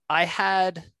I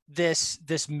had this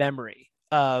memory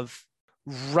of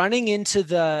running into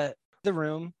the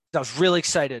room. I was really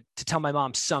excited to tell my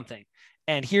mom something.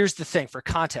 And here's the thing, for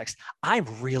context, I'm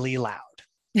really loud.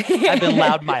 I've been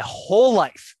loud my whole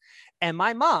life. And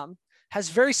my mom has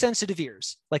very sensitive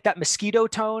ears, like that mosquito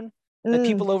tone that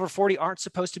people over 40 aren't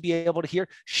supposed to be able to hear.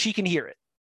 She can hear it.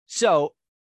 So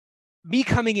me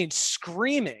coming in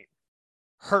screaming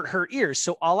hurt her ears.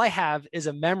 So all I have is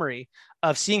a memory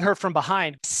of seeing her from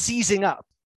behind seizing up.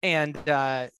 And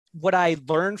what I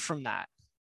learned from that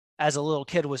as a little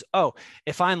kid was, oh,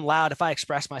 if I'm loud, if I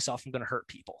express myself, I'm going to hurt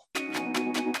people.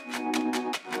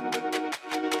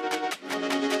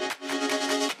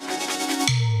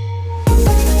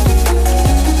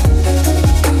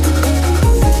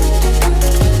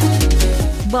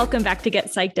 Welcome back to Get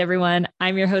Psyched, everyone.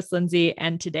 I'm your host, Lindsay,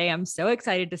 and today I'm so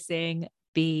excited to sing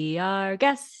Be Our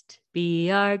Guest,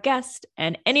 Be Our Guest.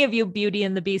 And any of you Beauty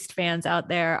and the Beast fans out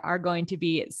there are going to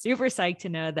be super psyched to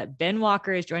know that Ben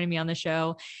Walker is joining me on the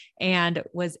show and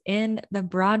was in the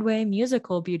Broadway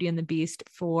musical Beauty and the Beast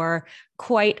for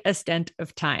quite a stint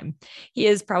of time. He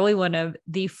is probably one of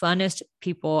the funnest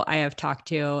people I have talked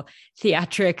to.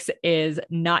 Theatrics is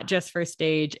not just for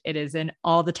stage, it is in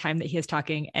all the time that he is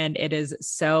talking, and it is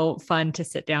so fun to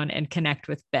sit down and connect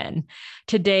with Ben.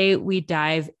 Today, we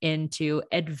dive into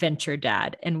Adventure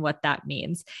Dad and what that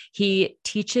means. He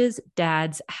teaches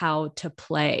dads how to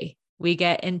play. We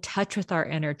get in touch with our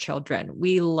inner children.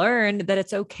 We learn that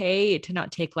it's okay to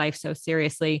not take life so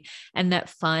seriously and that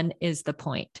fun is the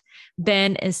point.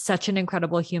 Ben is such an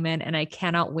incredible human, and I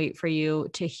cannot wait for you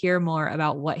to hear more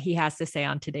about what he has to say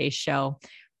on today's show.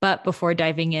 But before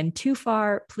diving in too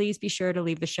far, please be sure to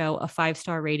leave the show a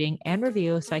 5-star rating and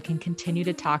review so I can continue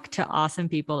to talk to awesome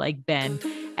people like Ben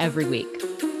every week.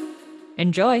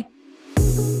 Enjoy.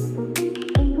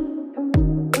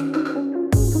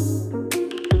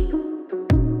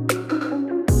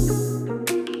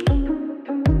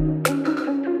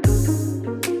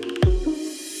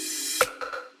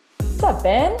 What's up,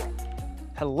 Ben?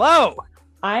 Hello.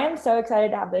 I am so excited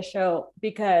to have this show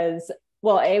because,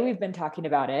 well, we've been talking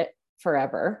about it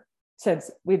forever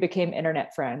since we became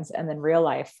internet friends and then real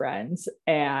life friends.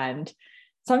 And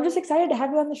so I'm just excited to have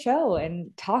you on the show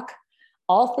and talk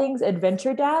all things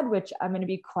Adventure Dad, which I'm going to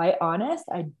be quite honest,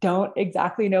 I don't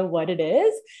exactly know what it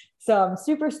is. So I'm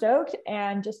super stoked.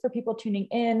 And just for people tuning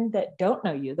in that don't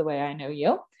know you the way I know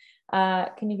you,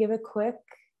 can you give a quick,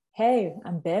 hey,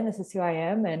 I'm Ben, this is who I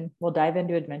am, and we'll dive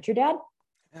into Adventure Dad?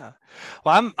 Yeah.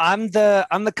 Well, I'm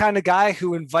the kind of guy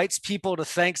who invites people to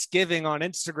Thanksgiving on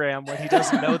Instagram when he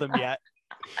doesn't know them yet.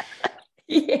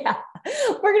 Yeah.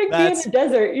 We're going to be in the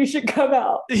desert. You should come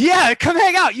out. Yeah, come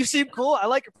hang out. You seem cool. I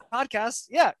like your podcast.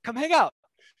 Yeah, come hang out.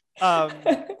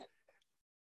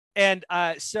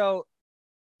 So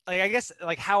like, I guess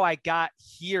like how I got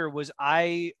here was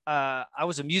I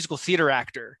was a musical theater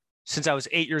actor since I was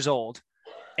 8 years old,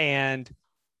 and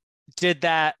did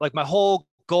that. Like, my whole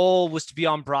goal was to be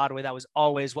on Broadway. That was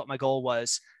always what my goal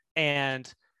was.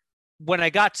 And when I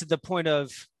got to the point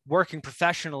of working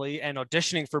professionally and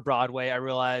auditioning for Broadway, I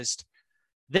realized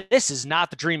this is not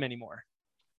the dream anymore.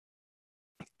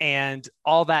 And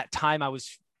all that time I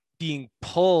was being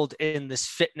pulled in this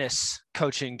fitness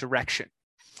coaching direction.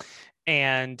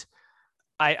 And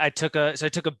I took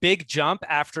a big jump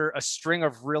after a string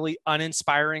of really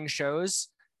uninspiring shows,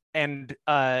 and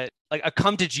like a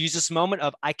come to Jesus moment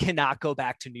of, I cannot go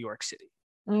back to New York City.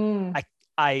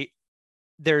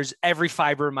 There's every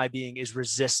fiber of my being is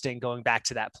resisting going back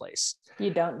to that place.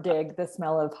 You don't dig the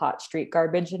smell of hot street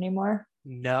garbage anymore?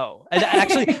 No. And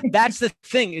actually, that's the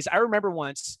thing, is I remember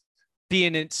once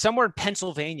being in somewhere in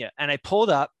Pennsylvania, and I pulled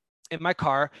up in my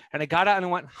car and I got out and I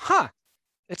went,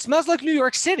 it smells like New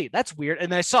York City. That's weird. And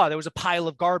then I saw there was a pile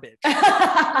of garbage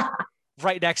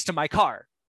right next to my car.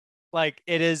 Like,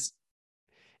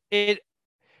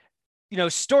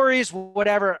 stories,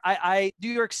 whatever.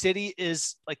 New York City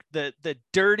is like the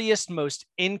dirtiest, most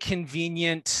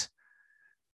inconvenient,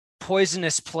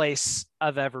 poisonous place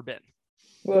I've ever been.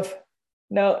 Woof.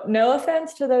 No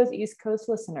offense to those East Coast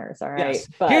listeners. All right. Yes.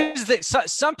 But here's the thing.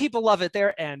 Some people love it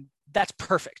there, and that's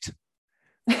perfect.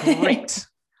 Great.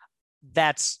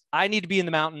 I need to be in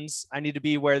the mountains. I need to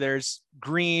be where there's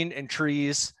green and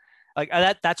trees. Like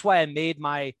that's why I made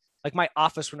my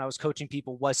office when I was coaching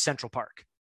people was Central Park.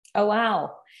 Oh,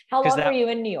 wow. How long were you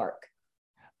in New York?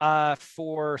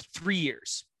 For 3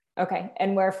 years. Okay.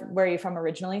 And where are you from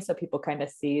originally? So people kind of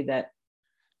see that.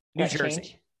 New Jersey.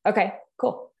 Change. Okay,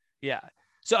 cool. Yeah.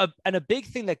 So, and a big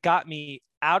thing that got me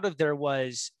out of there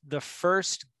was the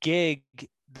first gig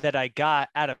that I got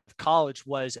out of college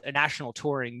was a national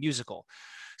touring musical.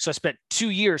 So I spent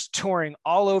 2 years touring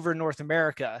all over North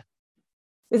America.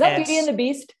 Is that Beauty and the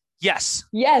Beast? Yes.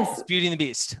 Yes. It's Beauty and the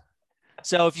Beast.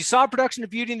 So if you saw a production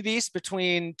of Beauty and the Beast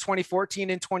between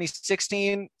 2014 and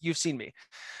 2016, you've seen me.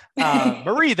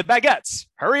 Marie, the Baguettes,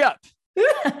 hurry up.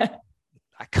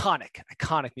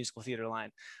 Iconic musical theater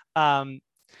line.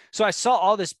 So I saw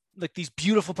all this, like these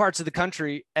beautiful parts of the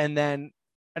country. And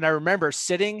I remember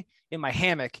sitting in my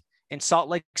hammock in Salt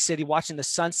Lake City, watching the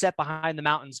sunset behind the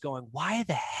mountains going, why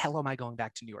the hell am I going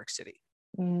back to New York City?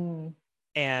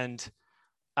 And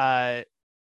I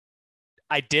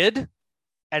did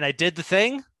the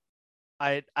thing.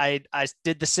 I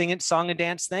did the song and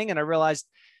dance thing. And I realized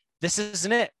this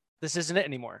isn't it. This isn't it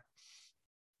anymore.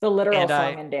 The literal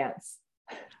song and dance.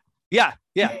 Yeah,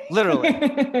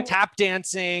 literally. Tap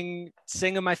dancing,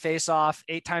 singing my face off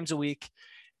 8 times a week.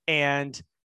 And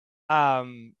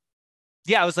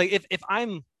I was like, if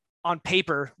I'm on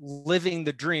paper living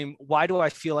the dream, why do I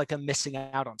feel like I'm missing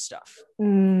out on stuff?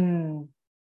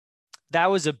 That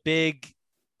was a big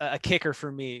kicker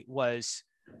for me, was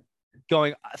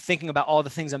thinking about all the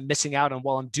things I'm missing out on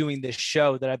while I'm doing this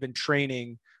show that I've been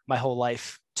training my whole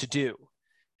life to do.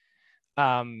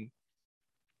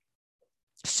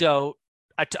 So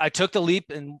I took the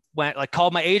leap and went, like,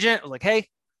 called my agent, was like, hey,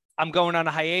 I'm going on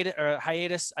a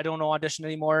hiatus. I don't want to audition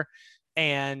anymore.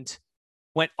 And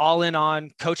went all in on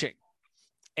coaching.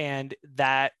 And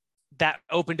that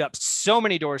opened up so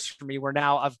many doors for me, where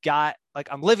now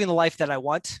I'm living the life that I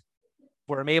want,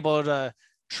 where I'm able to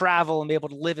travel, I'm able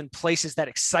to live in places that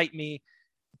excite me,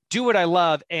 do what I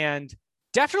love, and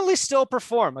definitely still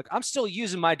perform. Like, I'm still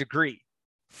using my degree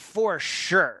for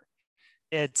sure.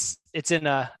 It's in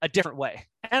a different way.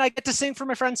 And I get to sing for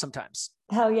my friends sometimes.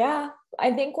 Hell yeah.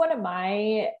 I think one of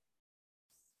my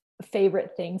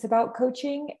favorite things about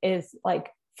coaching is, like,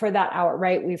 for that hour,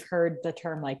 right? We've heard the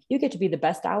term, like, you get to be the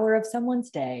best hour of someone's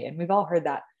day. And we've all heard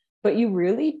that, but you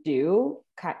really do,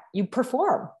 you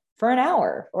perform for an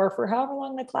hour or for however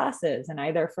long the class is, and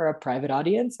either for a private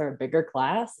audience or a bigger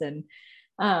class. And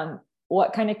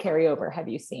what kind of carryover have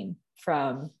you seen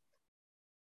from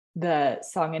the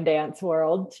song and dance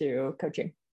world to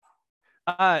coaching?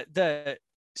 The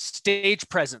stage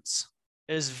presence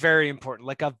is very important.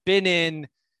 Like, I've been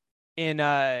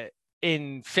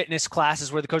in fitness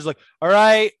classes where the coach is like, all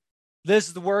right, this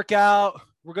is the workout.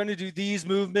 We're going to do these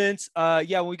movements.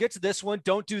 When we get to this one,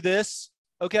 don't do this.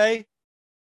 Okay,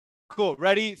 cool.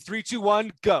 Ready? 3, 2,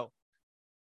 1, go.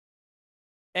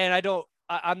 And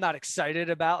I'm not excited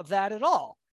about that at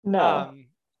all. No.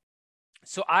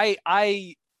 So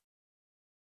I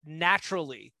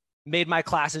naturally made my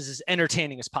classes as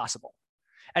entertaining as possible.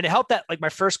 And it helped that, like, my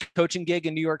first coaching gig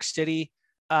in New York City,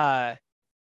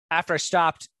 after I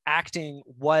stopped acting,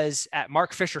 was at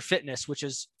Mark Fisher Fitness, which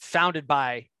is founded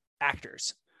by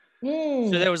actors.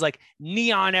 So there was, like,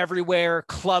 neon everywhere,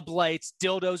 club lights,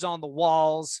 dildos on the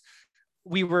walls.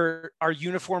 Our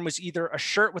uniform was either a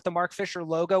shirt with the Mark Fisher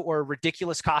logo or a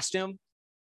ridiculous costume.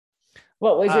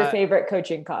 What was your favorite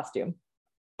coaching costume?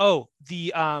 Oh,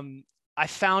 I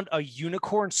found a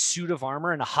unicorn suit of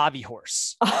armor and a hobby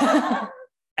horse.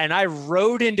 And I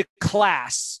rode into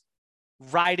class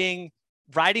riding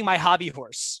my hobby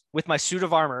horse with my suit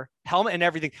of armor, helmet and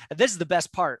everything. And this is the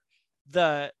best part.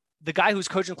 The guy who's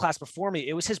coaching class before me,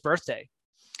 it was his birthday.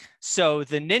 So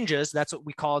the ninjas, that's what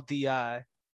we called the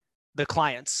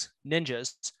clients,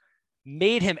 ninjas,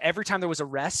 made him, every time there was a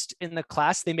rest in the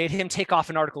class, they made him take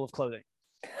off an article of clothing.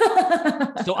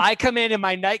 So I come in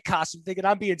my night costume thinking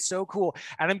I'm being so cool,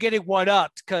 and I'm getting one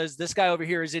up because this guy over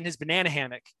here is in his banana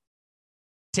hammock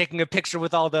taking a picture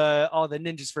with all the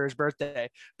ninjas for his birthday.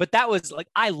 But that was, like,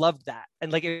 I loved that.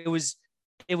 And, like, it was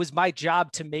my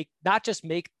job to make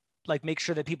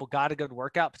sure that people got a good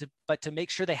workout, but to make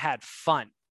sure they had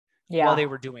fun while they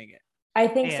were doing it. I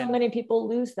think so many people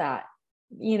lose that.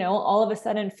 All of a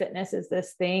sudden fitness is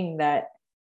this thing that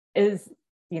is,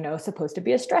 supposed to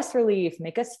be a stress relief,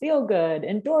 make us feel good,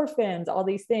 endorphins, all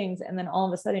these things. And then all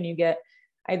of a sudden you get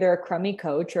either a crummy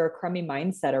coach or a crummy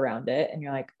mindset around it. And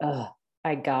you're like, ugh,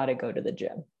 I gotta go to the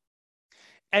gym.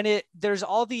 And there's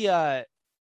all the,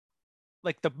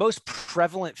 like, the most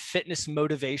prevalent fitness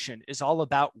motivation is all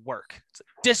about work. It's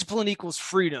like, discipline equals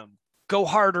freedom. Go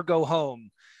hard or go home.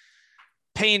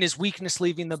 Pain is weakness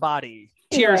leaving the body.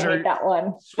 Tears are that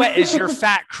one. Sweat is your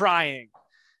fat crying.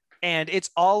 And it's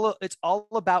all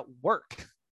about work.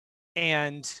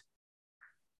 And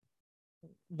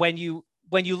when you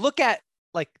look at,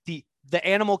 like, the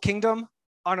animal kingdom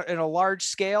in a large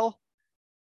scale,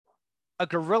 a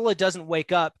gorilla doesn't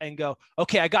wake up and go,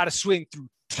 okay, I got to swing through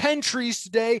 10 trees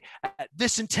today at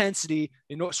this intensity,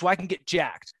 so I can get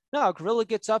jacked. No, a gorilla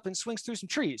gets up and swings through some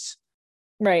trees.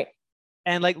 Right.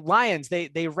 And like lions,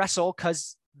 they wrestle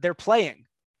because they're playing.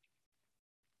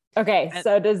 Okay. And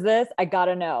So does this, I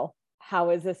gotta know,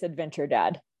 how is this Adventure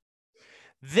Dad?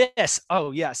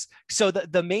 oh yes. So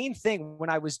the main thing when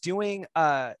I was doing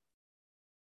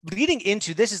leading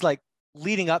into this is like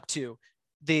leading up to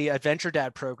the Adventure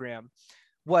Dad program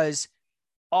was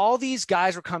all these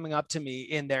guys were coming up to me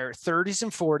in their 30s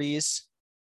and 40s.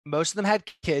 Most of them had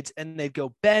kids, and they'd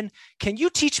go, Ben, can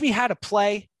you teach me how to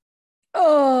play?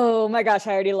 Oh my gosh,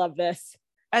 I already love this.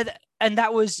 And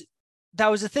that was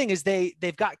the thing, is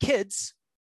they've got kids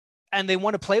and they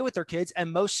want to play with their kids,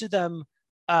 and most of them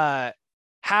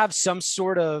have some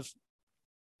sort of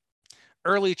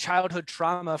early childhood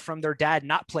trauma from their dad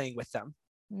not playing with them.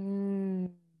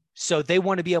 So they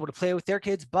want to be able to play with their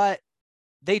kids, but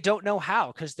they don't know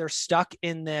how because they're stuck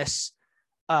in this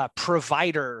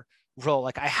provider role.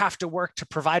 Like, I have to work to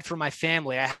provide for my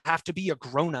family. I have to be a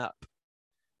grown-up.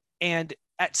 And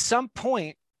at some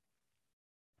point,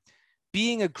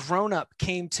 being a grown-up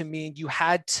came to mean you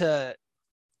had to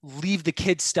leave the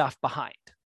kid stuff behind,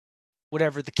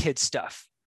 whatever the kid stuff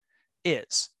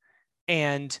is.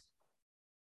 And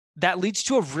that leads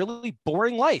to a really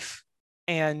boring life.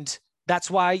 And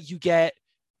that's why you get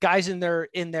guys they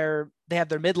have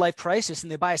their midlife crisis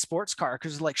and they buy a sports car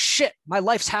because like, shit, my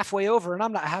life's halfway over and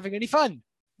I'm not having any fun.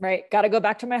 Right. Got to go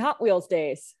back to my Hot Wheels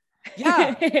days.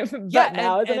 Yeah. But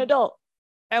now as an adult.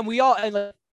 And we all, and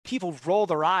like, people roll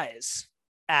their eyes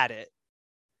at it.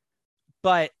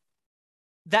 But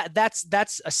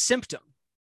that's a symptom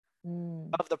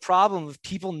of the problem of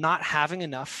people not having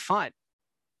enough fun.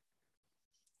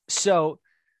 So,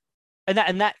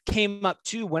 and that came up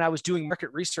too when I was doing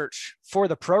market research for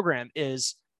the program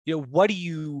is, what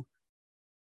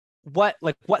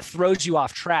throws you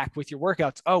off track with your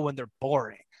workouts? Oh, when they're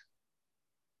boring.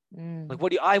 Like,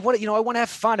 I want to have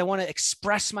fun. I want to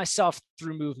express myself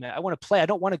through movement. I want to play. I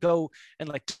don't want to go and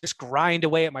like just grind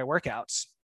away at my workouts.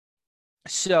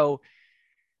 So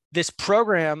this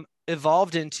program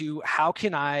evolved into, how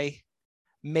can I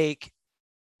make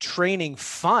training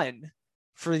fun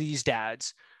for these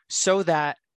dads so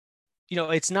that,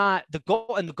 it's not the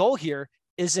goal. And the goal here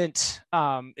isn't,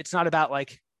 it's not about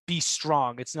like be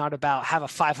strong. It's not about have a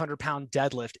 500-pound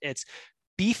deadlift. It's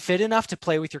be fit enough to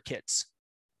play with your kids.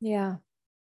 Yeah.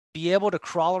 Be able to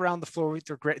crawl around the floor with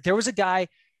your there was a guy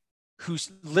who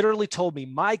literally told me,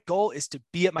 my goal is to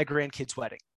be at my grandkid's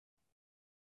wedding.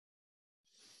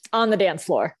 On the dance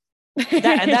floor.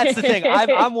 And that's the thing.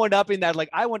 I'm one-upping that. Like,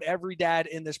 I want every dad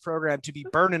in this program to be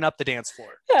burning up the dance floor.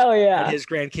 Hell yeah. At his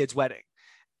grandkid's wedding.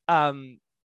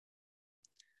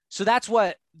 So that's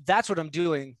what I'm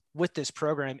doing with this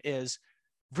program, is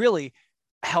really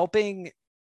helping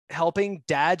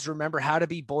dads remember how to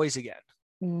be boys again.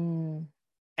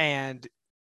 And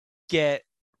get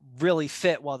really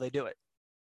fit while they do it.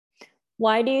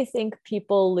 Why do you think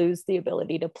people lose the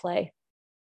ability to play?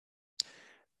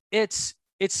 It's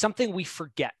something we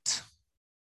forget.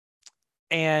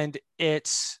 And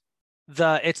it's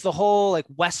the whole like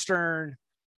Western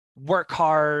work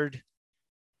hard,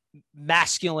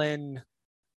 masculine,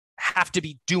 have to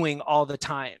be doing all the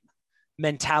time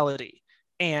mentality.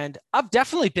 And I've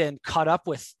definitely been caught up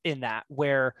in that,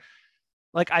 where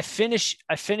like I finish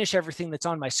everything that's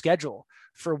on my schedule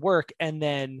for work. And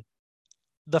then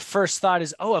the first thought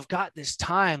is, oh, I've got this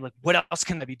time. Like, what else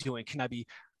can I be doing? Can I be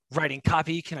writing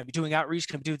copy? Can I be doing outreach?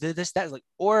 Can I do this, that? Like,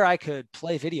 or I could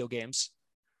play video games.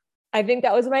 I think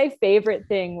that was my favorite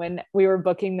thing when we were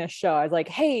booking this show. I was like,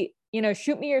 hey,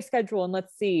 shoot me your schedule and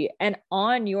let's see. And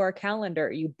on your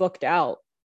calendar, you booked out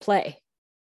play.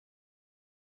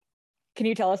 Can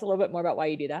you tell us a little bit more about why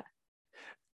you do that?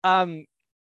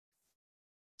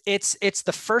 It's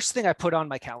the first thing I put on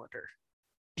my calendar,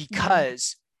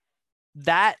 because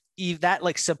that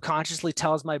like subconsciously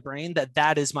tells my brain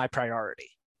that is my priority,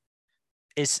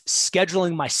 is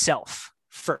scheduling myself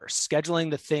first,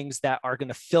 scheduling the things that are going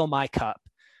to fill my cup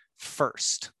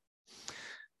first.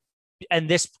 And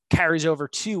this carries over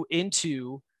too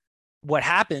into what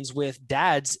happens with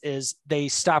dads, is they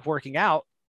stop working out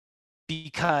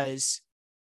because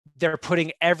they're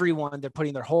putting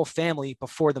their whole family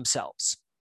before themselves.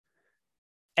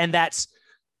 And that's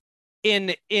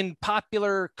in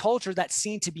popular culture, that's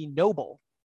seen to be noble.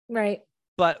 Right.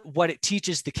 But what it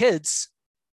teaches the kids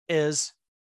is,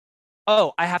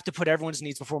 oh, I have to put everyone's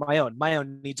needs before my own. My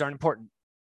own needs aren't important.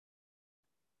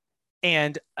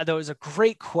 And there was a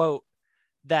great quote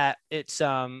that it's,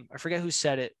 I forget who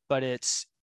said it, but it's,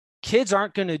 kids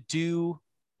aren't going to do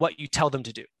what you tell them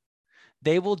to do.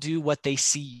 They will do what they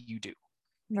see you do.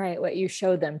 Right. What you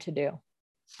show them to do.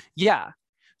 Yeah.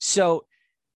 So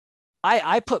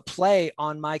I put play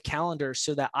on my calendar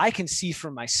so that I can see for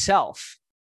myself,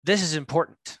 this is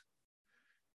important.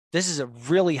 This is a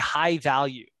really high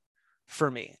value for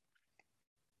me.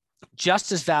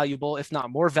 Just as valuable, if not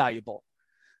more valuable,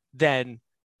 than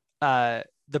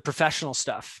the professional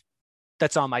stuff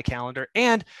that's on my calendar.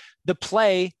 And the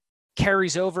play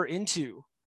carries over into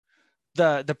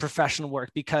the professional work,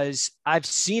 because I've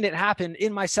seen it happen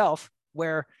in myself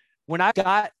where when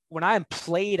I'm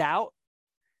played out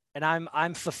and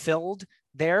I'm fulfilled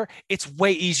there, it's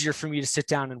way easier for me to sit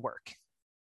down and work.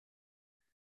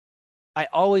 I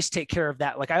always take care of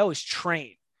that. Like I always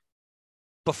train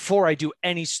before I do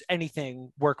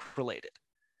anything work related,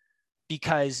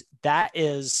 because that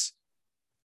is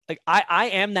like, I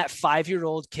am that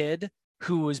 5-year-old kid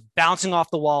who was bouncing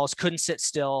off the walls, couldn't sit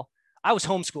still. I was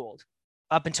homeschooled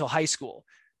up until high school.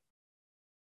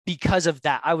 Because of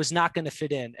that, I was not going to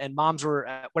fit in. And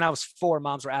when I was 4,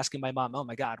 moms were asking my mom, "Oh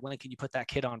my God, when can you put that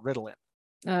kid on Ritalin?"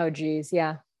 Oh, geez.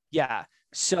 Yeah. Yeah.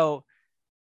 So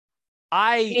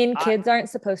kids aren't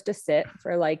supposed to sit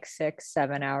for like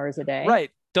 6-7 hours a day.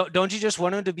 Right. Don't you just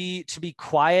want them to be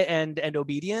quiet and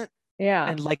obedient? Yeah.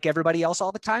 And like everybody else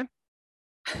all the time?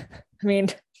 I mean,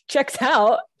 checks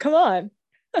out. Come on.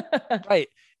 Right.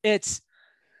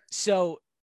 So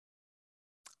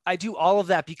I do all of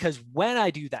that because when I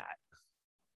do that,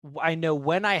 I know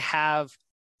when I have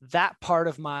that part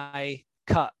of my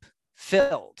cup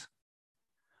filled,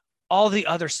 all the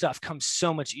other stuff comes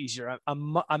so much easier.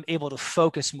 I'm able to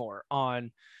focus more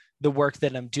on the work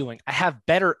that I'm doing. I have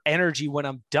better energy when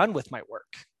I'm done with my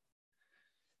work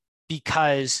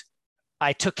because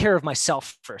I took care of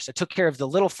myself first. I took care of the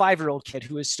little 5-year-old kid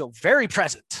who is still very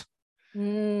present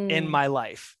in my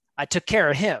life. I took care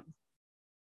of him.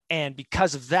 And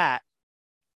because of that,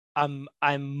 I'm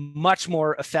much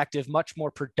more effective, much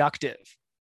more productive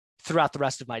throughout the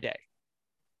rest of my day.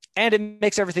 And it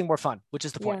makes everything more fun, which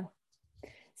is the point. Yeah.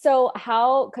 So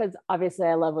because obviously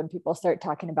I love when people start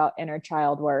talking about inner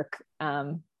child work.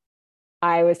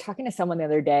 I was talking to someone the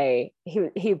other day.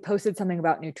 He posted something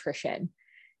about nutrition,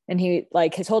 and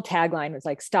his whole tagline was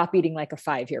like, "Stop eating like a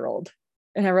 5-year-old."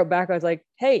 And I wrote back, I was like,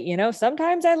 "Hey,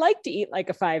 sometimes I like to eat like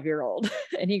a 5-year-old."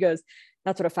 And he goes,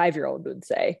 "That's what a 5-year-old would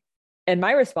say." And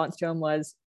my response to him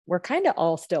was, we're kind of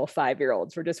all still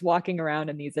 5-year-olds. We're just walking around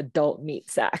in these adult meat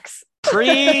sacks.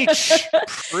 Preach.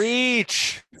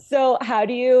 Preach. So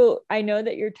I know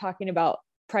that you're talking about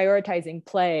prioritizing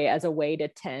play as a way to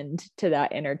tend to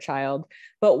that inner child,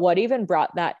 but what even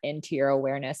brought that into your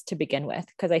awareness to begin with?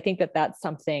 Because I think that that's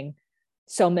something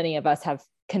so many of us have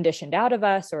conditioned out of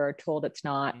us, or are told it's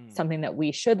not something that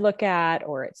we should look at,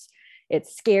 or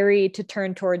it's scary to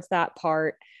turn towards that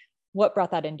part. What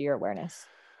brought that into your awareness?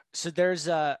 So there's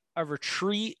a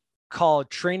retreat called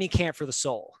Training Camp for the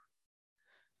Soul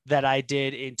that I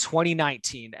did in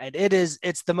 2019. And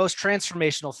it's the most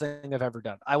transformational thing I've ever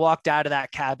done. I walked out of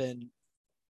that cabin.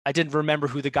 I didn't remember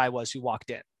who the guy was who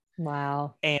walked in.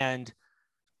 Wow. And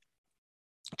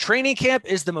Training Camp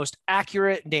is the most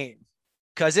accurate name,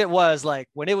 because it was like,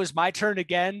 when it was my turn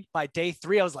again by day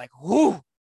 3, I was like, whoo,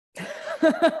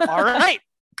 all right,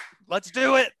 let's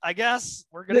do it. I guess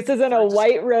this isn't a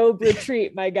white robe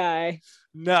retreat, my guy.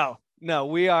 No,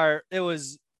 it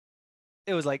was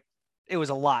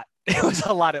a lot. It was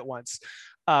a lot at once,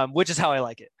 which is how I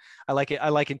like it. I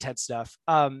like intense stuff.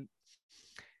 And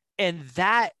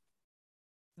that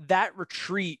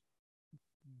retreat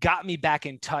got me back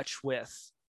in touch with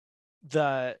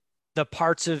the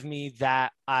parts of me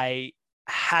that I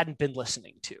hadn't been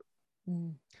listening to.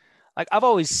 Like, I've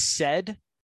always said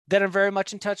that I'm very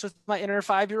much in touch with my inner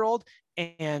 5-year-old,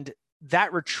 and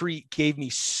that retreat gave me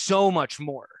so much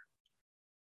more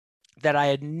that I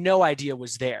had no idea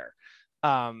was there.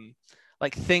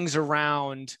 Like things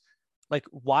around like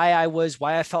why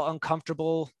I felt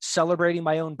uncomfortable celebrating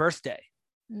my own birthday,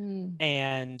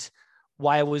 and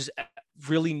why I was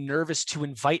really nervous to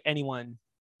invite anyone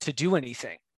to do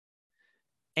anything,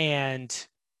 and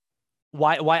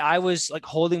why I was like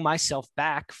holding myself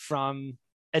back from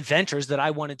adventures that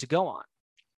I wanted to go on.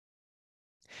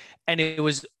 And it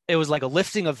was like a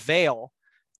lifting of veil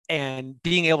and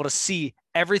being able to see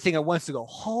everything at once to go,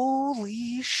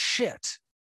 holy shit,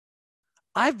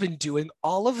 I've been doing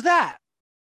all of that.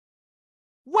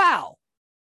 Wow.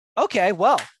 Okay,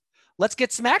 well, let's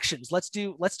get some actions. Let's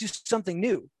do something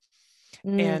new.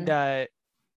 And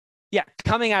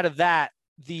coming out of that,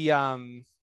 it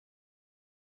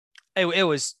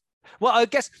was, well, I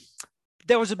guess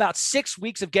there was about 6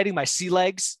 weeks of getting my sea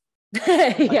legs.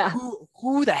 Yeah.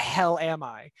 Who the hell am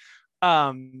I?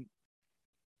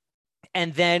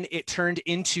 And then it turned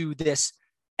into this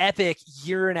epic 1.5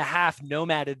 year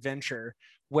nomad adventure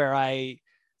where I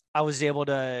was able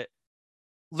to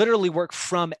literally work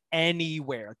from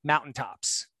anywhere,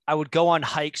 mountaintops. I would go on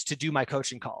hikes to do my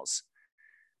coaching calls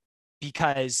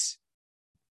because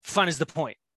fun is the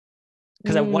point.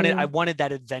 Because I wanted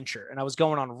that adventure, and I was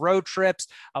going on road trips.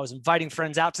 I was inviting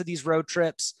friends out to these road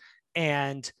trips,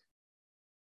 and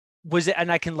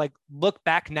I can like look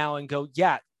back now and go,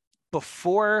 yeah,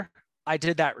 before I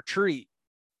did that retreat,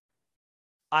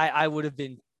 I would have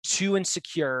been too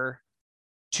insecure,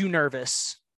 too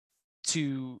nervous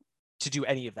to do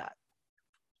any of that.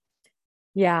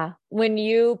 Yeah. When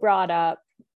you brought up,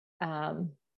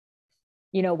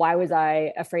 why was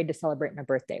I afraid to celebrate my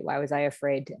birthday? Why was I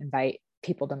afraid to invite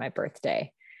people to my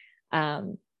birthday? I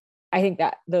think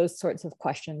that those sorts of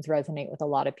questions resonate with a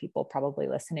lot of people probably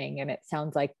listening. And it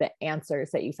sounds like the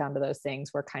answers that you found to those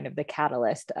things were kind of the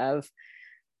catalyst of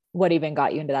what even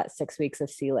got you into that 6 weeks of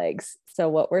sea legs. So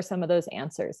what were some of those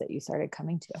answers that you started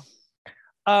coming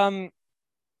to?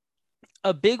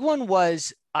 A big one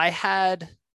was I had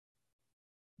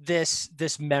this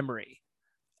memory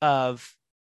of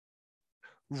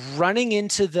running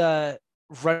into the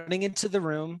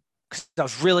room because I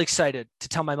was really excited to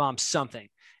tell my mom something.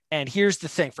 And here's the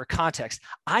thing, for context,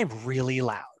 I'm really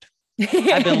loud.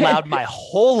 I've been loud my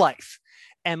whole life.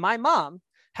 And my mom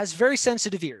has very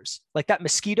sensitive ears, like that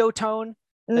mosquito tone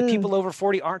that people over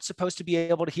 40 aren't supposed to be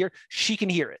able to hear. She can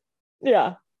hear it.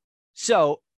 Yeah.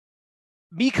 So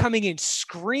me coming in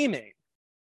screaming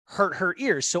hurt her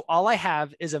ears. So all I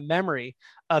have is a memory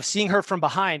of seeing her from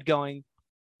behind going,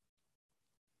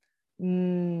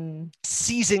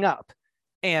 seizing up.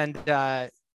 And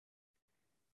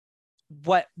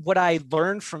what I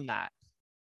learned from that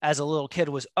as a little kid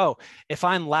was, oh, if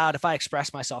I'm loud, if I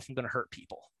express myself, I'm going to hurt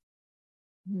people.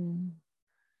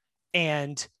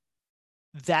 And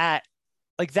that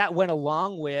went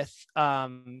along with,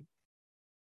 and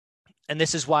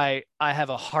this is why I have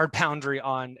a hard boundary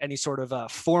on any sort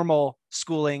of formal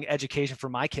schooling education for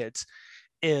my kids,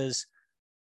 is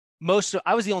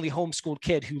I was the only homeschooled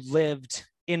kid who lived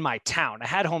in my town. I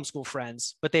had homeschool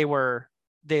friends, but they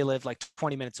lived like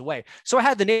 20 minutes away. So I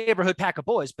had the neighborhood pack of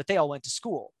boys, but they all went to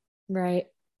school. Right.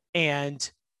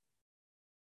 And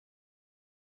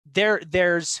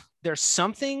there's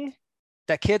something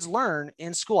that kids learn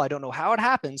in school. I don't know how it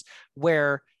happens,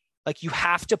 where like you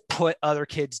have to put other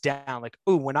kids down. Like,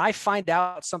 oh, when I find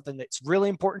out something that's really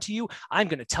important to you, I'm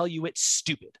going to tell you it's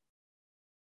stupid.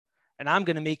 And I'm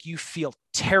going to make you feel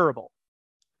terrible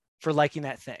for liking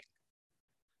that thing.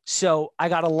 So I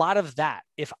got a lot of that.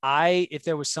 If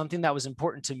there was something that was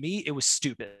important to me, it was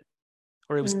stupid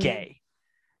or it was gay.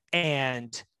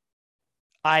 And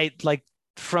I like,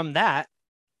 from that,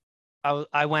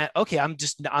 I went, okay, I'm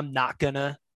not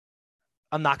gonna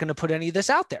put any of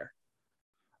this out there.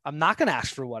 I'm not going to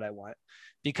ask for what I want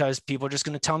because people are just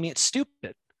going to tell me it's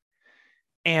stupid.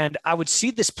 And I would see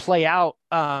this play out.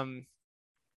 As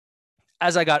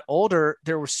I got older,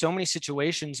 there were so many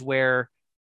situations where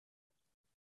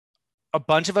a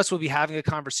bunch of us would be having a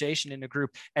conversation in a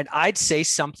group and I'd say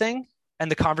something and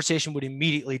the conversation would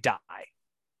immediately die.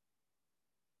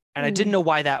 And I didn't know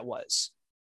why that was.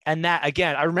 And that,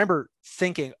 again, I remember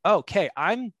thinking, okay,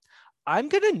 I'm going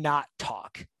to not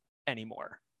talk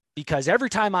anymore because every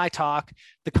time I talk,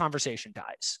 the conversation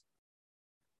dies.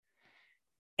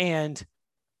 And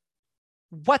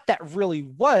what that really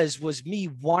was me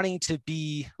wanting to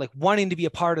be a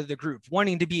part of the group,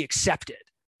 wanting to be accepted.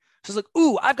 So I was like,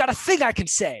 ooh, I've got a thing I can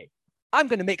say. I'm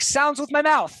going to make sounds with my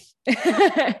mouth.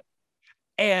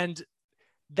 And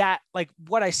that, like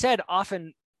what I said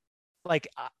often, like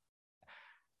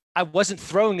I wasn't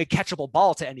throwing a catchable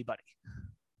ball to anybody.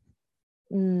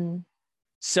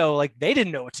 So like they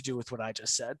didn't know what to do with what I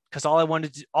just said because all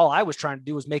I was trying to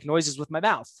do was make noises with my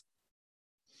mouth.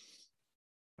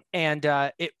 And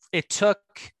it took,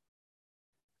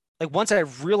 like, once I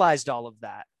realized all of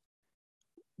that,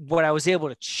 what I was able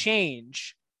to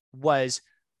change was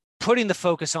putting the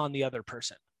focus on the other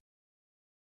person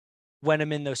when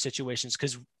I'm in those situations.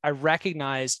 Because I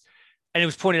recognized, and it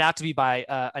was pointed out to me by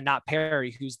Anat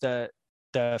Perry, who's the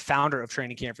founder of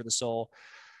Training Camp for the Soul,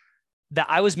 that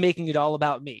I was making it all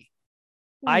about me.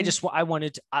 I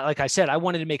wanted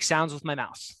to make sounds with my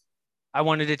mouth. I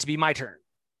wanted it to be my turn.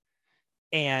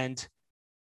 And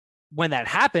when that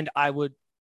happened, I would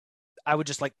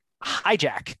just like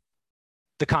hijack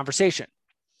the conversation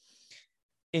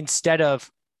instead of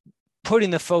putting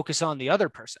the focus on the other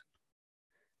person.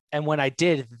 And when I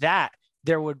did that,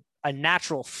 a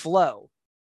natural flow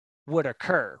would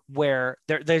occur where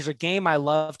there's a game I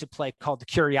love to play called the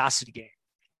curiosity game,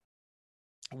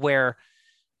 where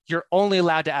you're only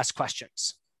allowed to ask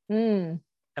questions.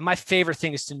 And my favorite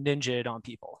thing is to ninja it on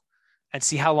people and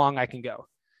see how long I can go.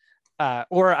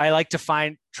 Or I like to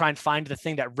try and find the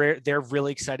thing that they're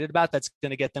really excited about that's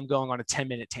going to get them going on a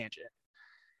 10-minute tangent.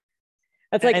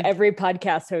 That's like every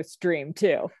podcast host's dream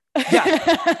too.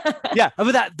 Yeah.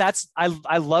 But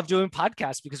I love doing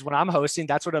podcasts because when I'm hosting,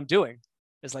 that's what I'm doing.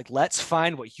 Is like, let's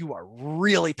find what you are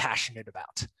really passionate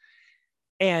about.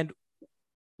 And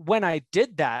when I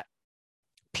did that,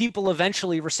 people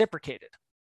eventually reciprocated.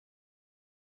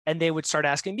 And they would start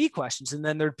asking me questions. And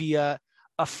then there'd be a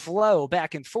flow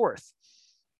back and forth.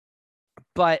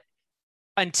 But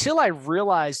until I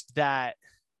realized that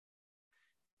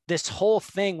this whole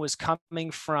thing was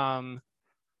coming from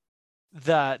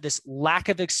this lack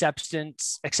of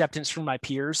acceptance from my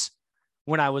peers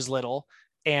when I was little,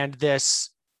 and this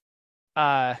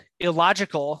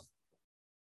illogical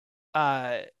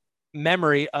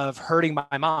memory of hurting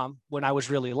my mom when I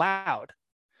was really loud.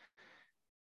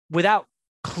 Without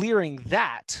clearing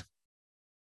that,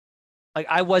 like,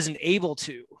 I wasn't able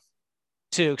to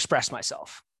express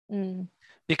myself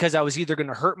because I was either going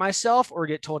to hurt myself or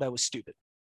get told I was stupid.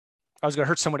 I was going to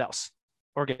hurt someone else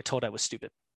or get told I was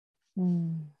stupid.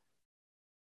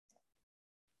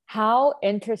 How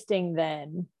interesting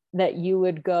then that you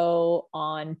would go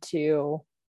on to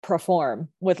perform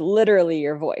with literally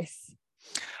your voice.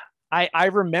 I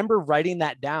remember writing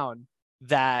that down,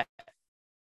 that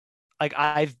like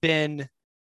I've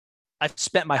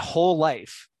spent my whole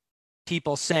life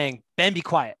people saying, Ben, be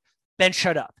quiet. Ben,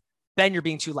 shut up. Ben, you're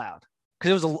being too loud.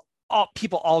 Because it was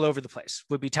people all over the place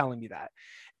would be telling me that.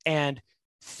 And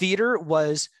theater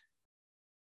was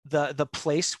the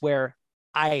place where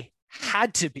I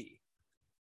had to be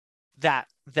that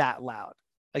loud.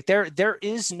 Like there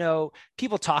is no,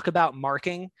 people talk about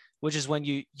marking, which is when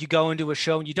you go into a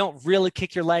show and you don't really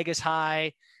kick your leg as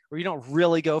high, or you don't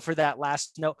really go for that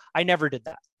last note. I never did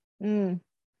that.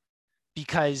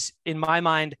 Because in my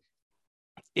mind,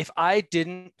 if I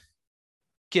didn't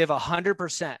give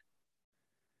 100%,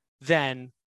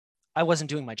 then I wasn't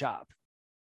doing my job.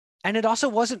 And it also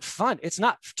wasn't fun. It's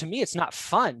not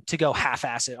fun to go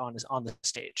half-ass it on the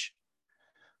stage.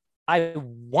 I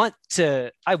want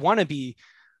to be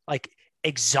like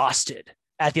exhausted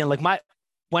at the end. Like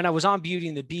when I was on Beauty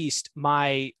and the Beast,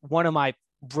 one of my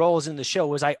roles in the show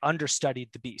was I understudied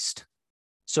the Beast.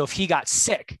 So if he got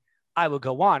sick, I would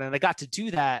go on, and I got to do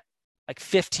that like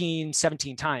 15,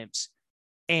 17 times.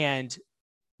 And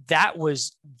that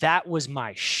was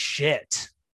my shit.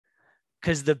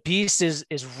 Because the Beast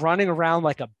is running around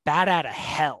like a bat out of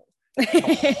hell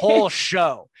the whole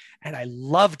show. And I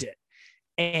loved it.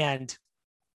 And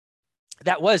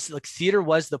that was like, theater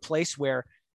was the place where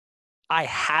I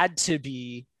had to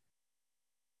be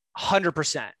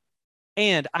 100%.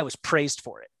 And I was praised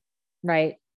for it.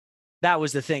 Right. That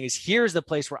was the thing, is here's the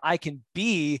place where I can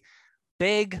be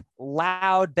big,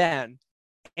 loud Ben.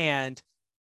 And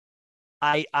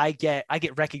I get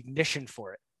recognition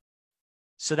for it.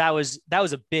 So that was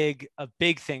a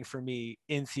big thing for me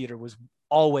in theater, was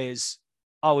always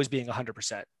being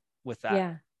 100% with that.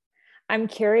 Yeah. I'm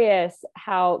curious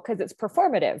how, because it's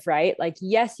performative, right? Like,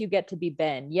 yes, you get to be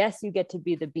Ben. Yes, you get to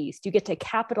be the Beast. You get to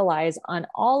capitalize on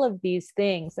all of these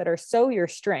things that are so your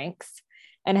strengths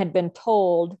and had been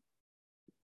told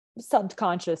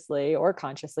subconsciously or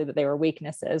consciously that they were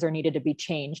weaknesses or needed to be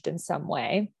changed in some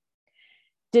way.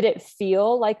 Did it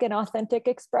feel like an authentic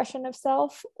expression of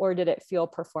self, or did it feel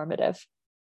performative?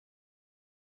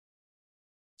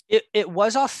 It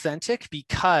was authentic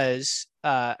because,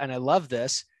 and I love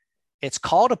this, it's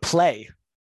called a play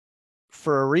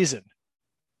for a reason.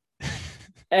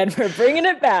 And we're bringing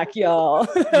it back, y'all.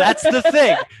 That's the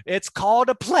thing. It's called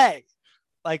a play.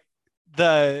 Like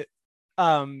I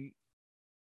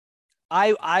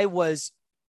was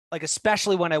like,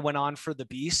 especially when I went on for the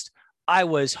Beast, I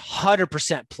was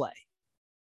 100% play.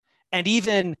 And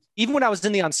even when I was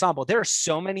in the ensemble, there are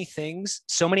so many things,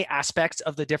 so many aspects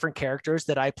of the different characters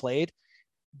that I played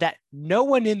that no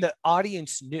one in the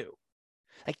audience knew.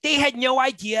 Like, they had no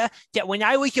idea that when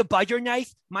I was a butter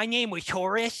knife, my name was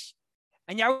Horace.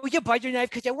 And I was a butter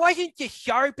knife because I wasn't the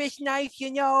sharpest knife,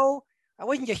 you know. I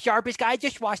wasn't the sharpest guy. I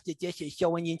just washed the dishes. So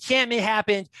when the enchantment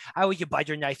happened, I was a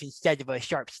butter knife instead of a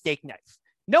sharp steak knife.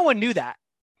 No one knew that.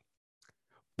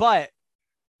 But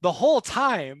the whole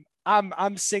time,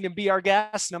 I'm singing Be Our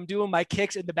Guest, and I'm doing my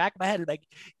kicks in the back of my head, like,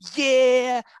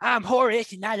 yeah, I'm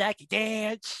Horace and I like to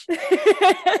dance.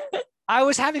 I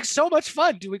was having so much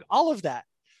fun doing all of that.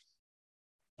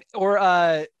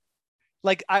 Or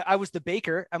like I was the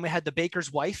baker, and we had the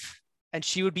baker's wife, and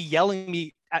she would be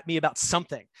yelling at me about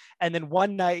something. And then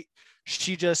one night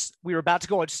we were about to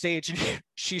go on stage, and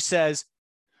she says,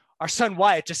 our son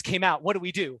Wyatt just came out. What do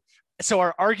we do? So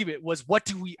our argument was,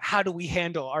 how do we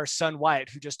handle our son Wyatt,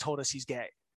 who just told us he's gay?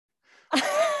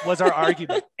 Was our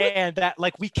argument. And that,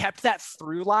 like, we kept that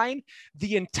through line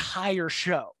the entire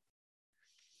show.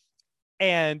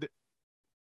 And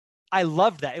I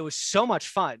loved that. It was so much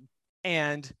fun.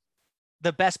 And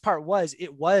the best part was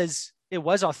it was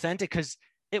authentic because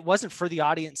it wasn't for the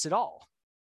audience at all.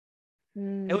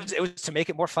 It was to make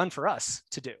it more fun for us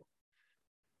to do.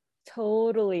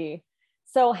 Totally.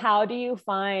 So how do you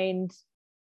find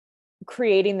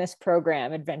creating this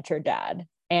program, Adventure Dad,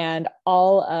 and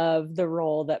all of the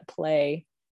role that play,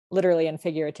 literally and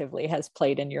figuratively, has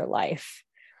played in your life?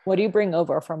 What do you bring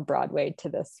over from Broadway to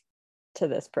this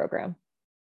program?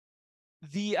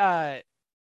 The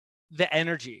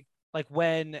energy. Like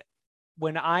when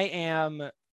I am,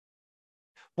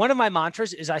 one of my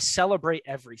mantras is I celebrate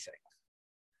everything.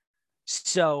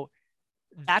 So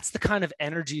that's the kind of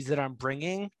energies that I'm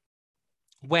bringing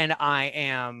when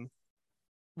I'm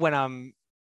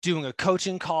doing a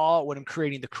coaching call, when I'm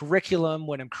creating the curriculum,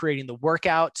 when I'm creating the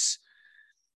workouts.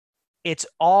 It's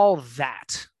all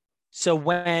that. So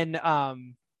when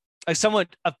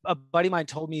like a buddy of mine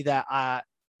told me that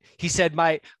he said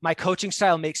my coaching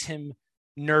style makes him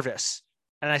nervous.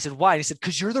 And I said, why? And he said,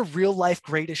 because you're the real life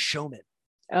greatest showman.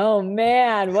 Oh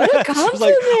man, what a compliment.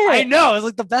 Like, I know, it's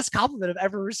like the best compliment I've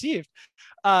ever received.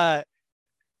 So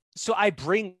I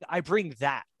bring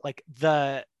that, like,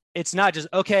 it's not just,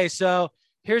 okay, so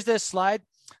here's this slide.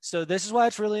 So this is why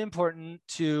it's really important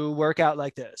to work out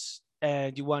like this.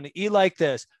 And you want to eat like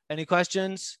this. Any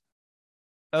questions?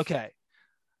 Okay.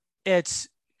 It's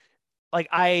like,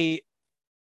 I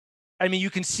mean, you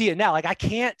can see it now. Like, I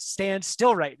can't stand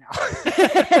still right now.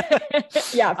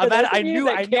 Yeah. I knew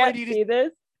I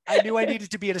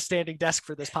needed to be at a standing desk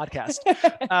for this podcast.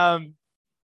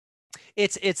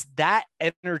 It's that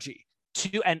energy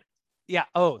too. And yeah.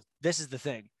 Oh, this is the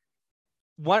thing.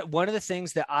 One of the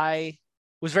things that I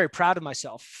was very proud of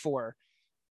myself for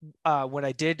when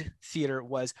I did theater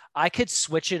was I could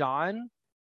switch it on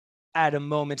at a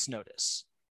moment's notice.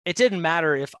 It didn't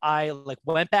matter if I like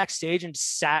went backstage and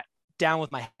sat down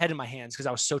with my head in my hands because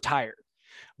I was so tired.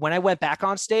 When I went back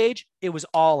on stage, it was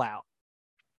all out.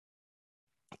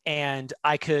 And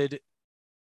I can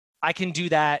do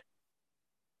that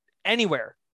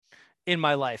anywhere in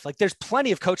my life. Like, there's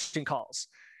plenty of coaching calls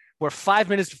where 5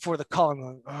 minutes before the call, I'm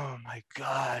going, oh my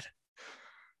God,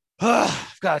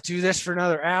 I've got to do this for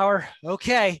another hour.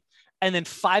 Okay. And then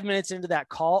 5 minutes into that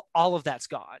call, all of that's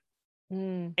gone.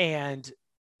 And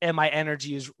my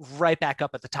energy is right back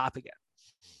up at the top again.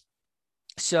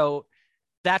 So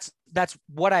that's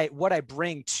what I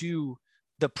bring to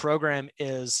the program,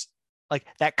 is like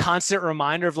that constant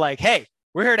reminder of like, hey,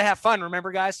 we're here to have fun.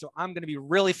 Remember, guys? So I'm going to be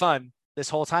really fun this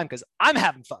whole time because I'm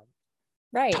having fun.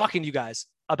 Right. Talking to you guys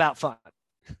about fun.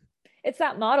 It's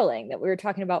that modeling that we were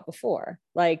talking about before.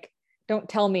 Like, don't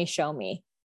tell me, show me.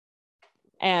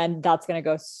 And that's going to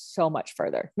go so much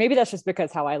further. Maybe that's just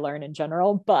because how I learn in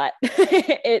general, but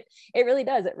it really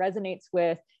does. It resonates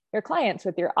with your clients,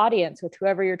 with your audience, with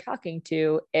whoever you're talking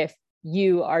to, if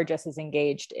you are just as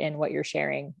engaged in what you're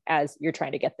sharing as you're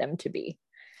trying to get them to be.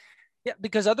 Yeah,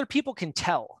 because other people can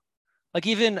tell. Like,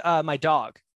 even my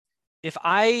dog, if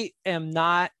I'm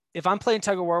playing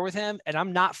tug of war with him and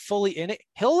I'm not fully in it,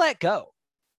 he'll let go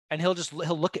and he'll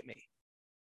look at me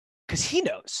because he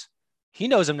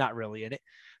knows I'm not really in it.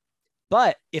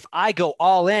 But if I go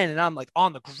all in and I'm like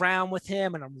on the ground with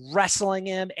him and I'm wrestling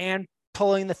him and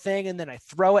pulling the thing, and then I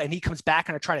throw it and he comes back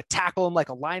and I try to tackle him like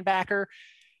a linebacker,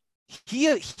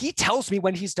 he tells me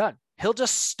when he's done. He'll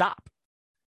just stop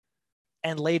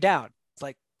and lay down. It's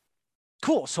like,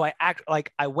 cool. So I act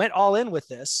like I went all in with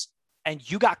this and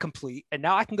you got complete, and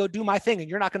now I can go do my thing and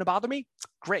you're not going to bother me.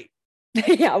 Great.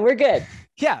 Yeah, we're good.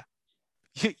 Yeah.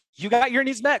 You got your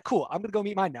needs met. Cool. I'm going to go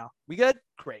meet mine now. We good?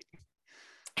 Great.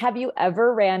 Have you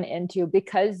ever ran into,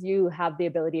 because you have the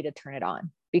ability to turn it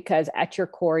on, because at your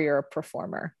core, you're a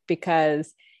performer,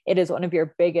 because it is one of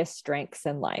your biggest strengths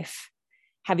in life,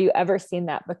 have you ever seen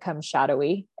that become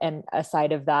shadowy? And a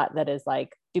side of that is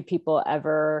like, do people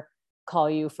ever call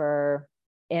you for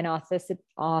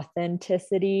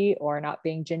inauthenticity or not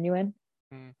being genuine?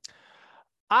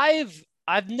 I've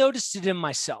noticed it in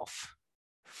myself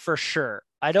for sure.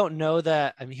 I don't know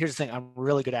that. I mean, here's the thing. I'm a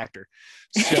really good actor.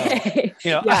 So,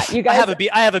 yeah, you guys, I have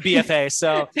a BFA.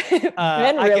 So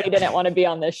Ben really didn't want to be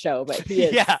on this show, but he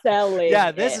is selling.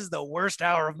 Yeah. This is the worst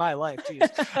hour of my life. Jeez.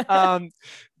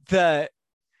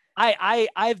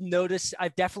 I've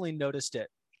definitely noticed it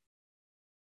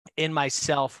in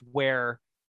myself where,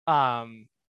 like,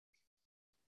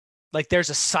 there's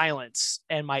a silence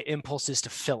and my impulse is to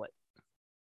fill it.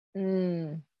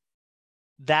 Mm.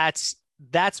 That's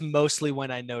mostly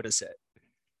when I notice it.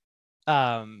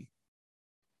 Um,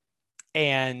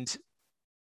 and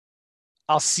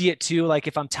I'll see it too. Like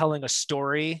if I'm telling a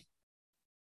story,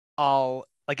 I'll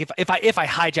like if I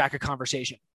hijack a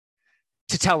conversation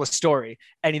to tell a story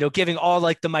and giving all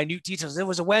like the minute details. It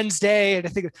was a Wednesday, and I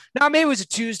think now maybe it was a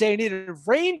Tuesday, and it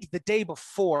rained the day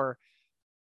before.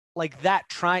 Like that,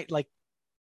 trying like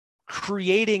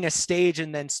creating a stage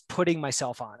and then putting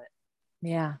myself on it.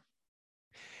 Yeah.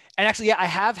 And actually, yeah,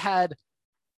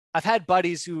 I've had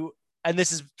buddies who, and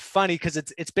this is funny because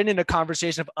it's been in a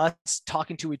conversation of us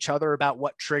talking to each other about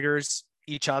what triggers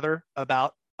each other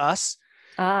about us.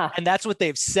 Ah. And that's what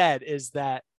they've said, is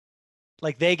that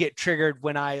like they get triggered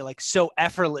when I like so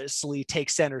effortlessly take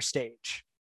center stage.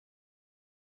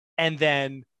 And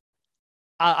then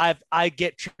I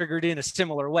get triggered in a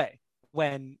similar way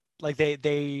when like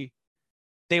they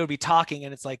would be talking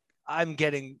and it's like I'm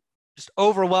getting just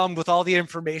overwhelmed with all the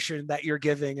information that you're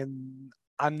giving, and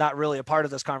I'm not really a part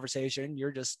of this conversation.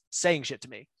 You're just saying shit to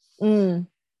me. Mm.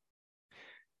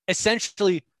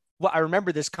 Essentially, what I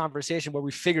remember this conversation where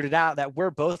we figured it out that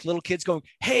we're both little kids going,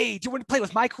 "Hey, do you want to play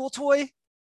with my cool toy?"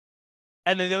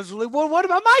 And then it was like, "Well, what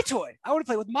about my toy? I want to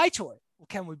play with my toy." Well,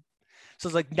 can we? So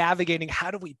it's like navigating,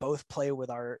 how do we both play with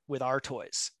our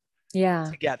toys Yeah.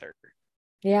 together?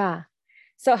 Yeah.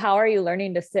 So how are you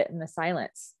learning to sit in the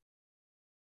silence?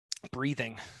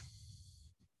 Breathing.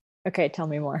 Okay, tell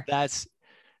me more. That's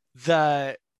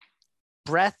the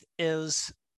breath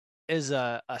is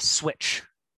a switch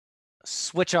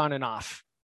on and off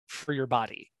for your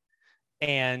body.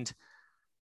 And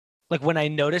like when I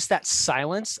notice that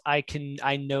silence, I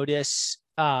notice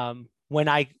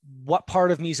what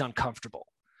part of me is uncomfortable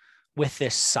with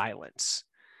this silence.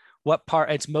 What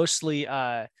part? It's mostly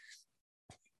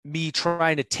me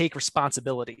trying to take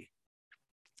responsibility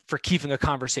for keeping a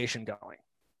conversation going.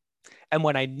 And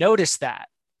when I notice that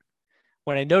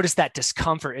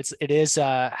discomfort, it is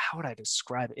how would I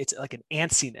describe it? It's like an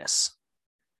antsiness.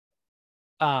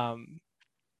 Because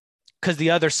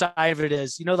the other side of it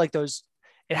is, like those,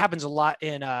 it happens a lot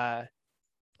in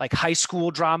like high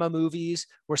school drama movies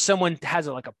where someone has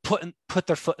like a put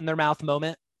their foot in their mouth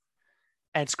moment,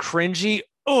 and it's cringy.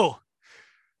 Oh,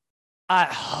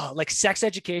 like Sex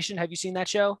Education. Have you seen that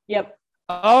show? Yep.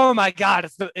 Oh my God,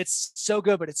 it's so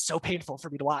good, but it's so painful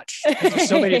for me to watch. There's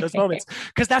so many of those moments,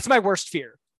 because that's my worst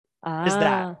fear. Is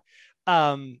that.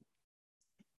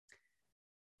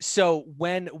 So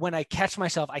when I catch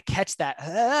myself, I catch that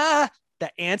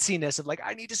antsiness of like,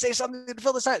 I need to say something to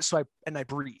fill this out. So I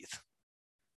breathe.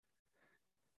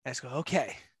 And I just go,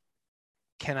 okay,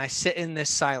 can I sit in this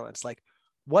silence? Like,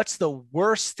 what's the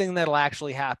worst thing that'll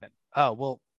actually happen?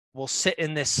 Oh, we'll sit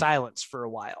in this silence for a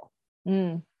while.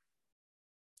 Mm.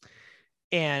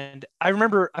 And I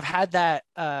remember I've had that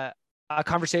a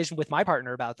conversation with my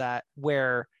partner about that,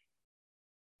 where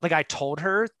like I told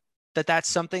her that that's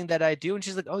something that I do, and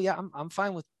she's like, "Oh yeah, I'm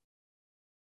fine with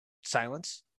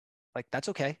silence. Like that's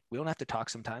okay. We don't have to talk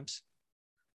sometimes."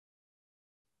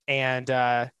 And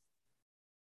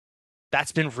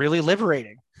that's been really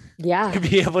liberating. Yeah. To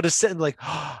be able to sit and like,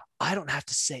 oh, I don't have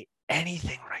to say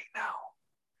anything right now.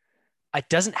 It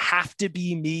doesn't have to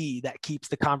be me that keeps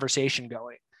the conversation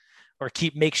going or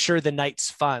make sure the night's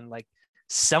fun. Like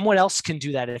someone else can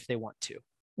do that if they want to.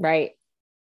 Right.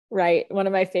 Right. One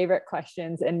of my favorite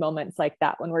questions in moments like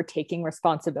that, when we're taking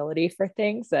responsibility for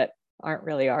things that aren't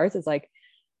really ours, is like,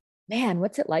 man,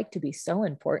 what's it like to be so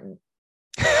important?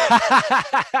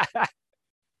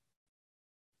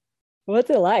 What's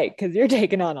it like? Because you're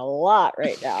taking on a lot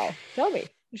right now. Tell me,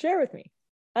 share with me.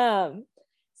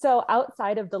 So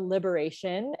outside of the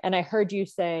liberation, and I heard you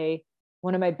say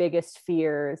one of my biggest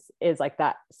fears is like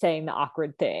that, saying the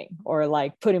awkward thing or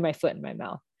like putting my foot in my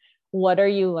mouth. What are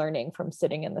you learning from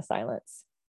sitting in the silence?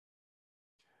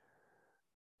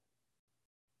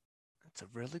 That's a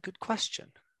really good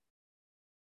question.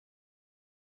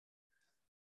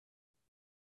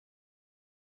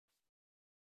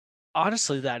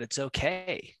 Honestly, that it's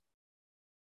okay.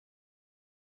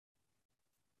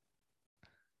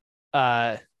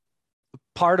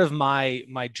 Part of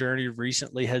my journey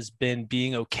recently has been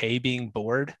being okay being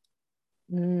bored.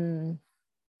 Mm.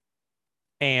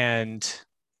 And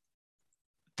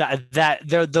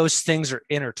those things are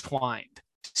intertwined.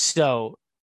 So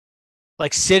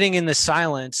like sitting in the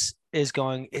silence is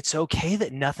going, it's okay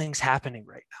that nothing's happening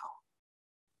right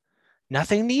now.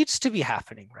 Nothing needs to be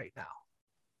happening right now.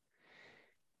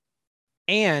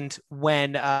 And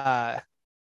when and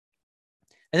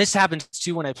this happens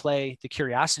too when I play the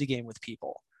curiosity game with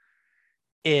people,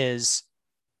 is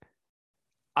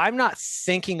I'm not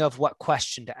thinking of what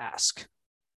question to ask.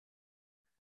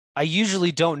 I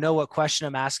usually don't know what question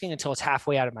I'm asking until it's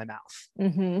halfway out of my mouth.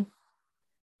 Mm-hmm.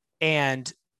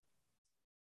 And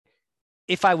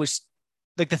if I was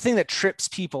like, the thing that trips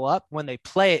people up when they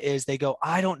play it is they go,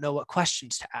 I don't know what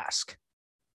questions to ask.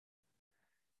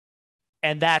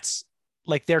 And that's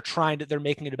like, they're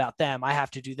making it about them. I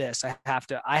have to do this. I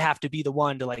have to be the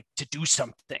one to do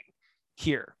something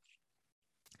here.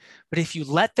 But if you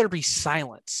let there be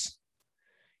silence,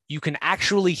 you can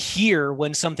actually hear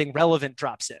when something relevant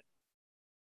drops in.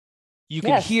 You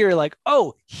can hear like,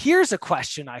 oh, here's a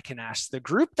question I can ask the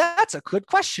group. That's a good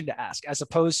question to ask, as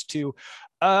opposed to,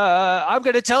 I'm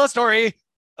going to tell a story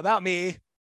about me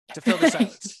to fill the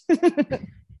silence.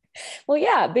 Well,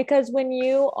 yeah, because when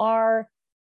you are,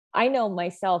 I know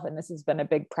myself, and this has been a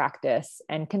big practice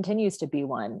and continues to be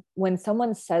one, when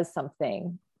someone says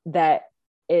something that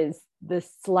is the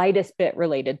slightest bit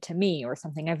related to me or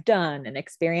something I've done, an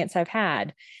experience I've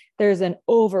had, there's an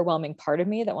overwhelming part of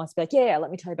me that wants to be like, yeah, let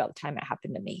me tell you about the time it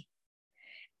happened to me.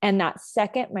 And that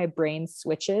second my brain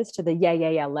switches to the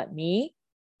let me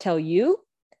tell you,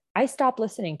 I stop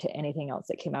listening to anything else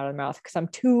that came out of my mouth because I'm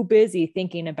too busy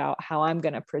thinking about how I'm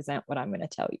going to present what I'm going to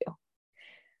tell you.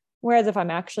 Whereas if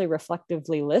I'm actually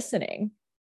reflectively listening,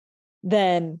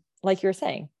 then like you're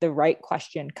saying, the right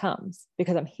question comes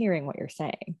because I'm hearing what you're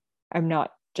saying. I'm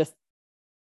not just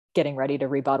getting ready to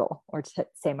rebuttal or to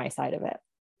say my side of it.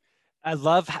 I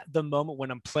love the moment when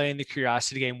I'm playing the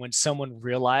curiosity game, when someone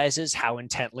realizes how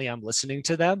intently I'm listening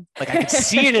to them. Like, I can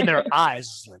see it in their eyes.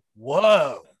 It's like,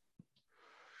 whoa,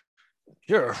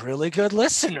 you're a really good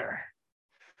listener.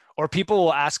 Or people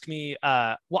will ask me,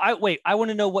 I want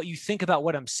to know what you think about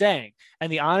what I'm saying.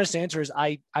 And the honest answer is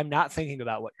I'm not thinking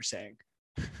about what you're saying.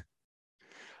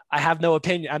 I have no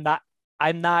opinion.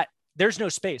 I'm not, there's no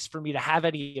space for me to have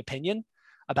any opinion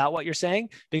about what you're saying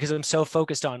because I'm so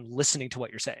focused on listening to what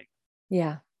you're saying.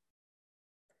 Yeah.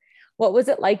 What was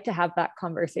it like to have that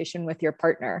conversation with your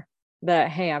partner that,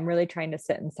 hey, I'm really trying to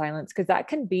sit in silence? Because that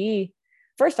can be,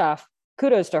 first off,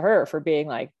 kudos to her for being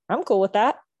like, I'm cool with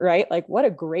that, right? Like, what a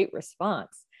great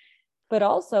response. But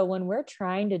also when we're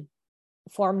trying to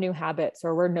form new habits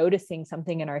or we're noticing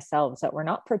something in ourselves that we're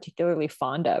not particularly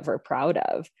fond of or proud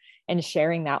of and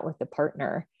sharing that with the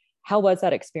partner, how was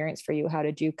that experience for you? How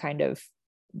did you kind of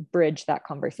bridge that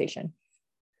conversation?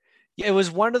 It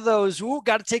was one of those,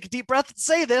 got to take a deep breath and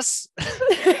say this.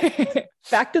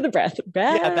 Back to the breath.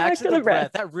 Back to the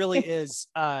breath. That really is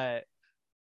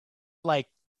like,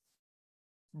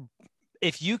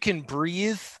 if you can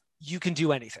breathe, you can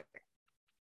do anything.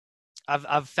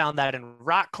 I've found that in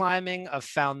rock climbing. I've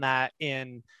found that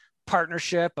in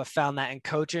partnership. I've found that in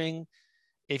coaching.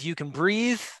 If you can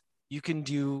breathe, you can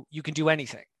do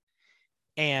anything.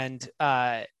 And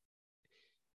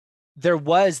there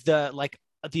was the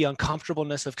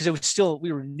uncomfortableness of, because it was still,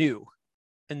 we were new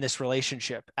in this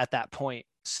relationship at that point.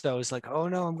 So it was like, oh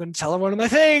no, I'm going to tell her one of my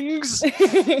things.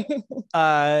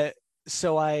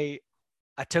 So I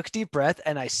took a deep breath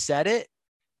and I said it.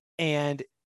 And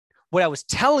what I was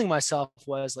telling myself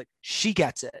was like, she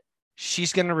gets it.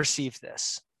 She's going to receive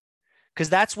this. Because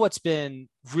that's what's been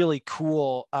really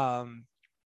cool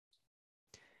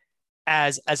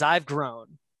as I've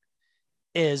grown,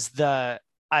 is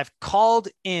I've called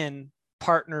in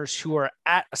partners who are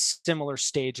at a similar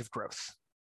stage of growth,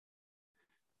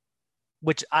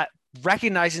 which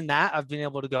recognizing that, I've been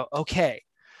able to go, okay,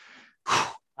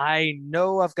 I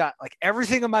know I've got like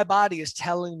everything in my body is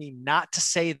telling me not to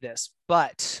say this,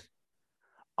 but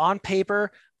on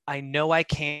paper, I know I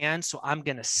can. So I'm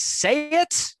going to say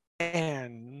it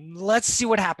and let's see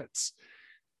what happens.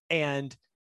 And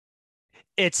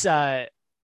it's like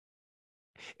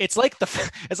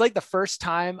the first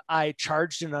time I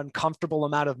charged an uncomfortable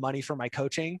amount of money for my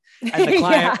coaching and the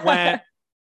client went,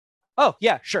 oh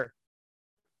yeah, sure.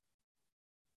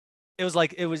 It was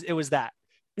like, it was that.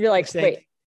 You're like,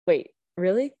 wait,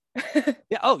 really?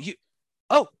 Yeah. Oh,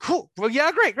 cool. Well,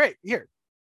 yeah, great. Here,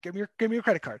 give me your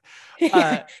credit card.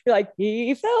 You're like,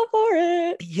 he fell for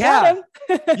it. Yeah.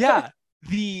 Yeah.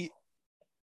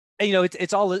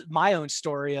 It's all my own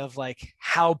story of like,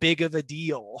 how big of a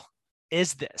deal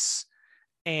is this?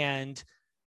 And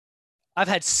I've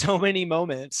had so many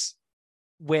moments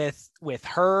with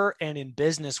her and in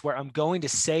business where I'm going to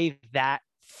say that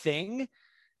thing,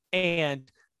 and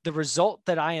the result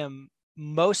that I am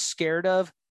most scared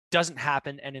of doesn't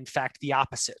happen. And in fact, the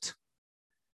opposite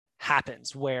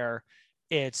happens, where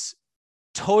it's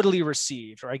totally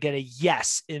received, or I get a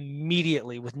yes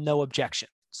immediately with no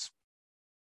objections.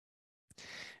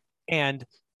 And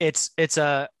it's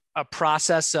a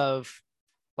process of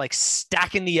like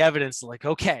stacking the evidence, like,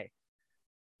 okay,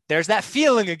 there's that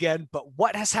feeling again, but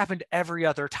what has happened every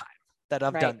other time? that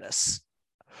I've Right. done this.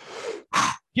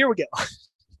 Here we go.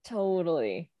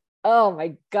 Totally. Oh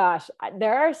my gosh.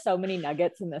 There are so many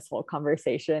nuggets in this whole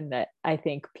conversation that I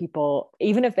think people,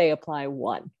 even if they apply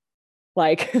one,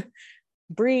 like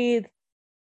breathe,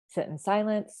 sit in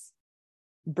silence,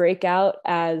 break out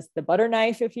as the butter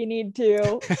knife if you need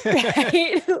to,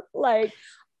 right? Like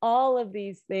all of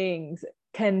these things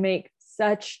can make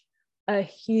such a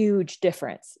huge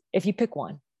difference. If you pick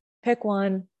one,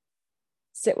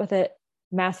 sit with it,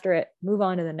 master it, move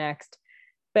on to the next.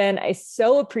 Ben, I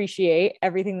so appreciate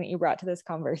everything that you brought to this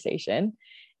conversation.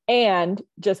 And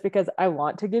just because I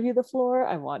want to give you the floor,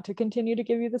 I want to continue to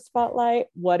give you the spotlight.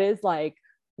 What is like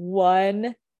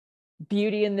one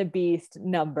Beauty and the Beast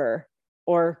number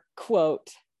or quote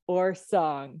or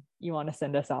song you want to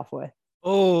send us off with?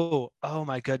 Oh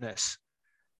my goodness.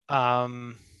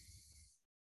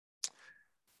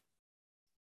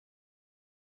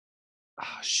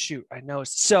 Shoot, I know.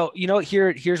 So,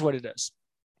 here's what it is.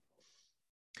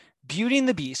 Beauty and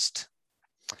the Beast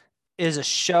is a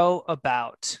show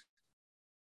about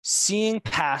seeing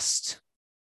past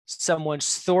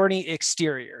someone's thorny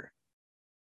exterior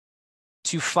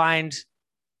to find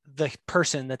the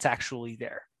person that's actually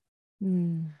there.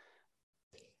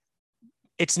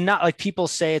 It's not like people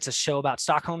say it's a show about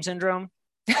Stockholm syndrome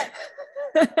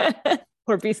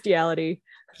or bestiality.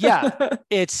 Yeah,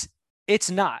 it's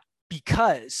not,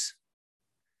 because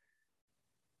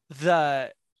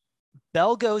the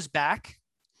bell goes back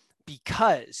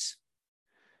because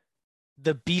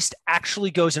the Beast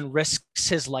actually goes and risks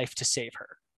his life to save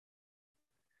her.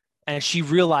 And she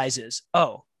realizes,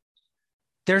 oh,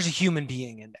 there's a human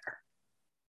being in there.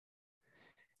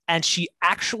 And she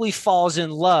actually falls in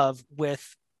love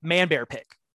with Man Bear Pig.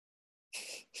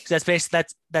 That's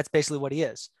basically what he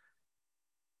is.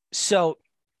 So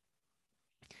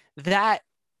that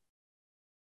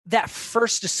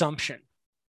first assumption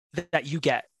that you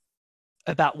get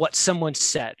about what someone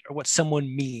said or what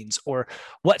someone means or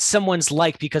what someone's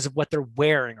like because of what they're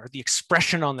wearing or the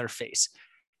expression on their face,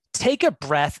 take a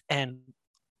breath and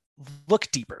look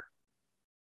deeper,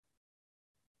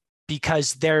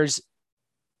 because there's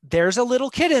a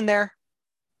little kid in there.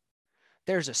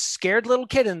 There's a scared little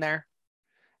kid in there.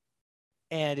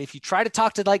 And if you try to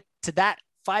talk to that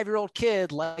 5-year-old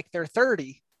kid like they're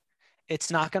 30,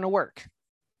 it's not going to work.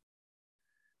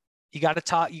 You got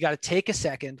to take a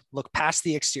second, look past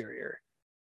the exterior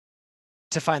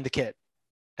to find the kid,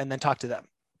 and then talk to them.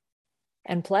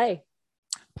 And play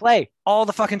all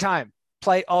the fucking time.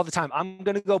 Play all the time. I'm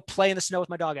going to go play in the snow with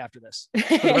my dog after this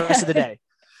for the rest of the day.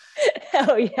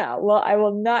 Hell yeah. Well, I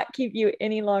will not keep you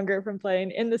any longer from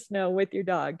playing in the snow with your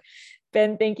dog.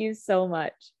 Ben, thank you so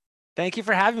much. Thank you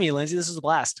for having me, Lindsay. This was a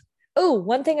blast. Oh,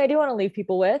 one thing I do want to leave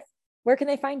people with, where can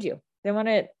they find you? They want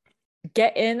to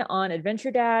get in on Adventure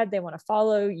Dad. They want to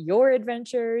follow your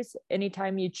adventures.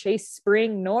 Anytime you chase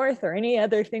spring north or any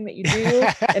other thing that you do,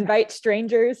 invite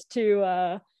strangers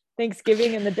to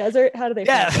Thanksgiving in the desert. How do they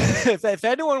find you? if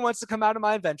anyone wants to come out of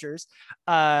my adventures,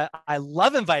 I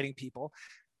love inviting people.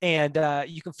 And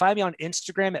you can find me on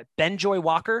Instagram at Benjoy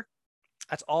Walker.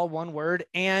 That's all one word.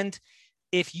 And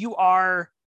if you are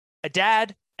a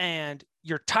dad and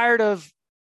you're tired of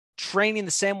training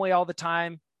the same way all the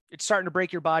time, it's starting to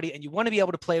break your body, and you want to be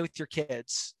able to play with your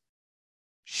kids,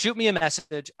 shoot me a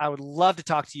message. I would love to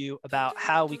talk to you about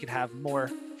how we could have more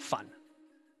fun.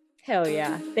 Hell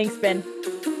yeah. Thanks, Ben.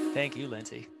 Thank you,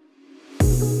 Lindsay.